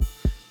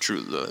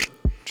True love,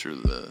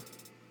 true love,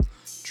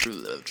 true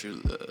love,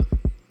 true love,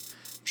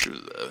 true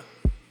love,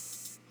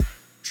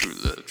 true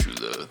love, true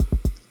love,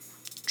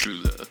 true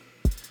love,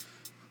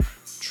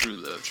 true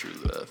love, true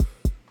love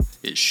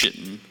is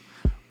shitting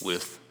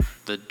with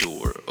the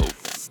door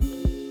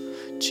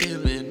open.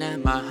 Chilling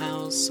at my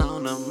house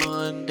on a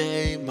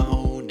Monday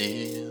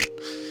morning,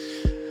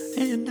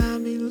 and I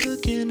be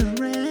looking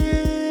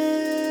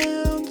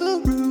around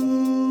the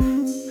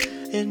room,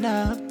 and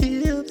I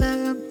feel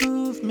that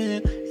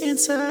movement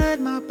inside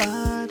my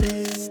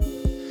body.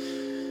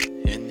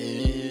 And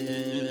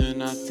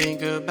then I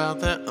think about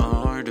that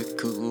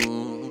article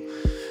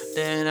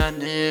that I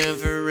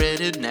never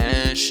read at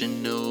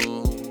National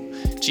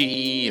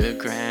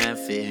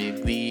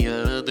Geographic the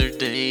other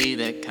day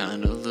that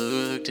kinda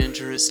looked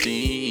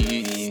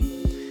interesting.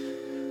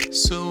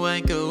 So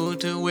I go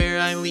to where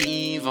I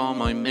leave all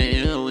my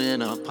mail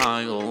in a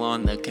pile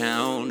on the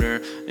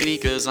counter,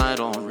 because I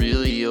don't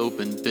really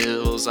open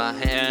bills. I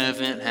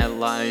haven't had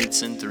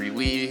lights in 3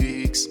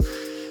 weeks,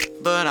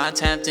 but I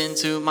tapped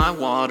into my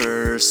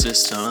water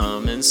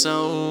system, and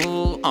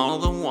so all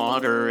the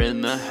water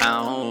in the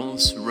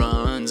house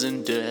runs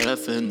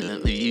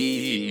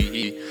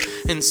indefinitely.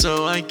 And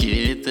so I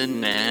get the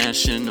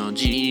National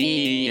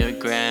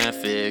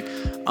Geographic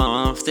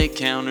off the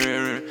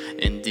counter,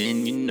 and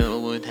then you know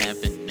what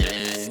happened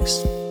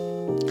next.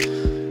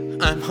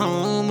 I'm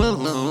home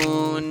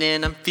alone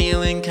and I'm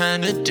feeling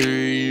kinda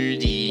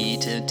dirty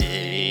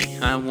today.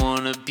 I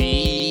wanna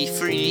be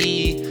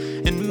free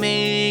and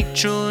make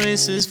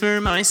choices for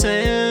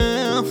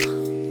myself.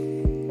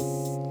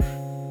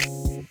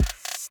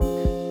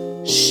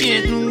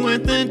 Shitting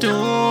with the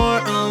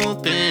door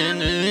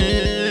open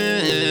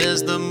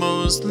is the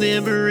most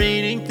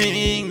liberating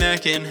thing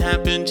that can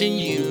happen to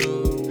you.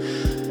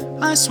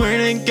 I swear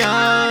to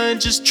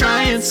God, just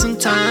try it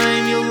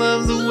sometime. You'll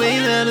love the way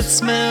that it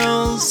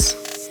smells.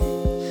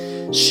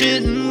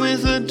 Shitting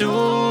with the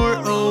door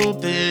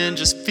open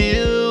just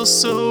feels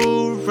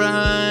so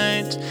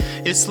right.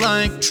 It's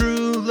like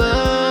true love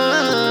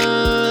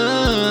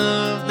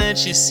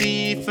that you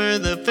see for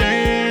the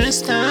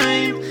first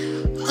time.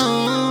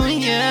 Oh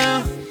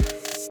yeah.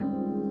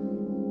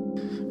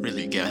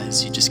 Really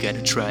guys, you just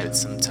gotta try it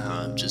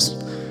sometime.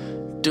 Just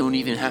don't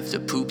even have to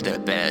poop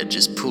that bad.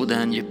 Just pull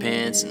down your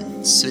pants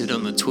and sit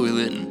on the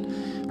toilet and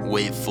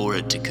wait for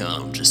it to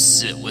come. Just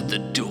sit with the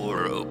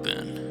door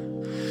open.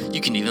 You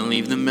can even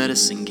leave the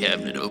medicine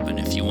cabinet open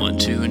if you want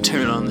to, and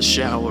turn on the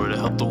shower to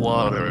help the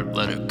water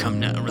let it come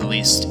down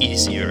released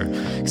easier,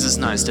 because it's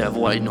nice to have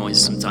white noise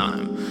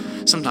sometimes.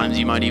 Sometimes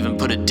you might even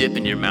put a dip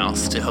in your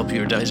mouth to help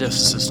your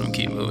digestive system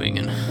keep moving,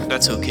 and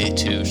that's okay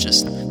too.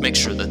 Just make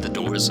sure that the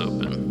door is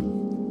open.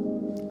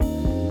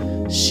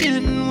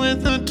 Shitting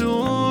with the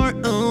door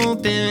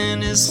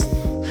open is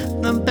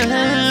the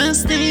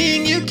best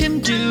thing you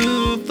can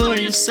do for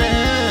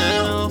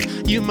yourself.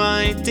 You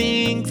might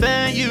think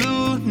that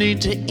you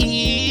need to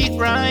eat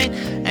right,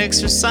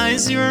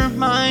 exercise your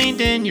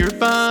mind and your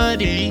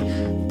body,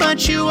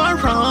 but you are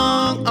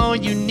wrong. All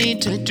you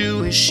need to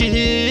do is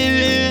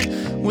shit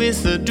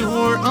with the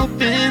door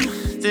open.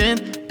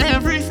 Then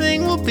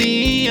everything will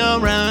be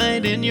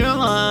alright in your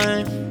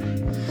life,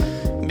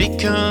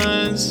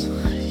 because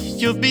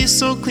you'll be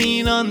so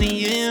clean on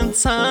the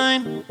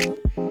inside.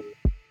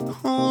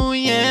 Oh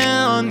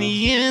yeah, on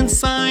the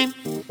inside.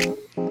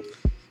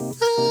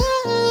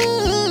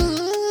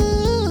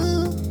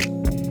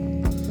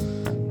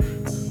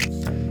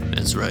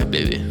 That's right,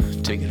 baby.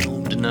 Take it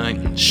home tonight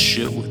and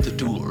shit with the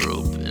door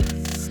open.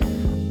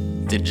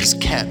 Then just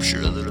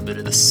capture a little bit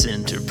of the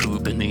scent or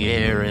poop in the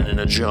air and in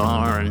a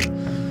jar, and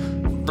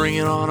bring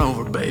it on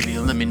over, baby,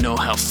 and let me know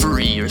how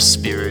free your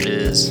spirit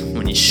is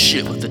when you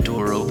shit with the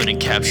door open and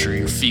capture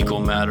your fecal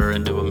matter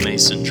into a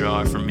mason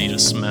jar for me to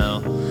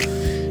smell.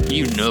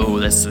 You know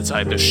that's the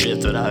type of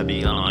shit that I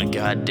be on,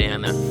 god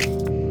damn it.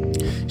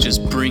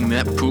 Just bring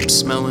that poop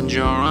smelling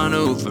jar on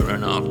over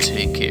and I'll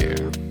take care.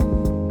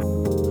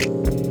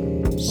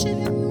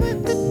 Shitting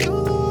with the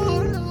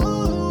door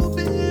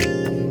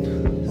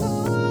open,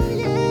 oh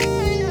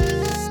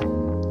yeah.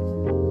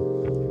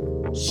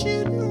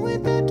 Shitting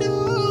with the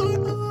door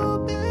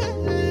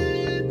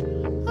open,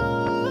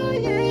 oh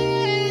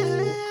yeah.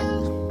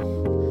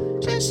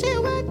 Just shit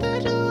with the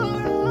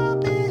door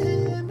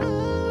open,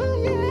 oh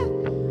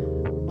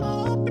yeah.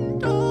 Open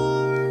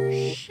door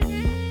shit.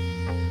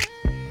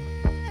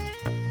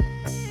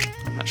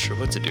 I'm not sure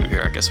what to do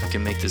here. I guess we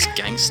can make this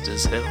gangsta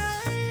as hell.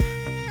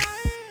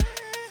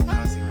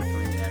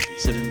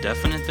 Is it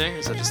indefinite there?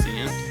 Is that just the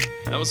end?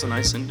 That was a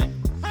nice ending.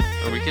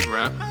 Oh, we could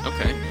rap.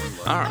 Okay.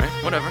 Alright,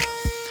 whatever.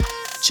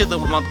 Chillin'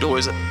 with my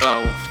boys. Oh,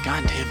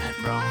 god damn it,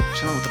 bro.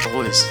 Chillin' with the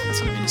boys. That's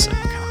what I mean to say.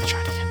 Okay, let me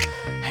try it again.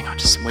 Hang on,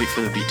 just wait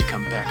for the beat to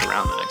come back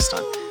around the next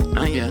time.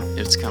 Not yet.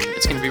 It's coming.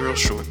 It's gonna be real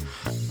short.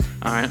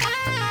 Alright.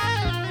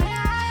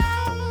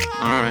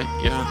 Alright,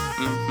 yeah.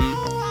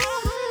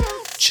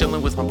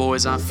 Chilling with my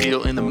boys, I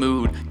feel in the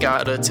mood.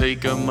 Gotta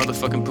take a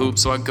motherfucking poop,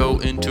 so I go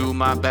into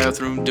my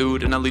bathroom,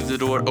 dude, and I leave the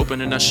door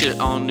open and I shit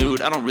all nude.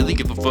 I don't really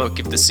give a fuck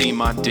if they see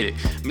my dick.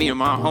 Me and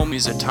my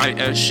homies are tight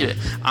as shit.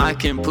 I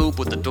can poop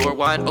with the door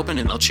wide open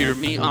and they'll cheer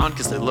me on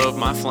cause they love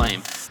my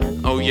flame.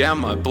 Oh yeah,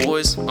 my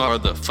boys are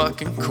the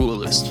fucking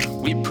coolest.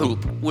 We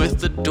poop with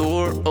the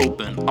door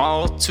open,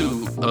 all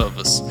two of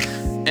us.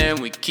 And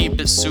we keep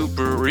it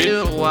super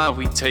real while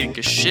we take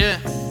a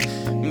shit.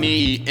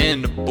 Me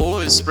and the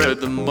boys spread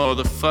the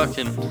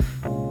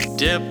motherfucking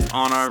dip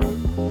on our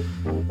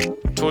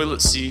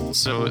toilet seat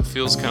so it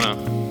feels kinda...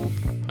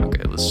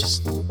 Okay,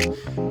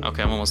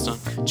 okay, I'm almost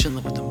done.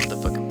 Chilling with the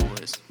motherfucking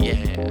boys.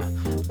 Yeah.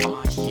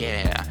 Oh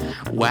yeah.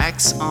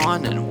 Wax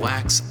on and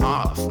wax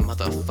off,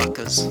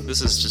 motherfuckers.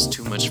 This is just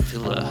too much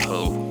filler,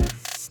 ho.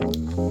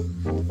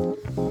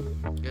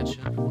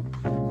 Gotcha.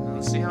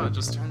 Let's see how it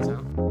just turns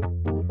out.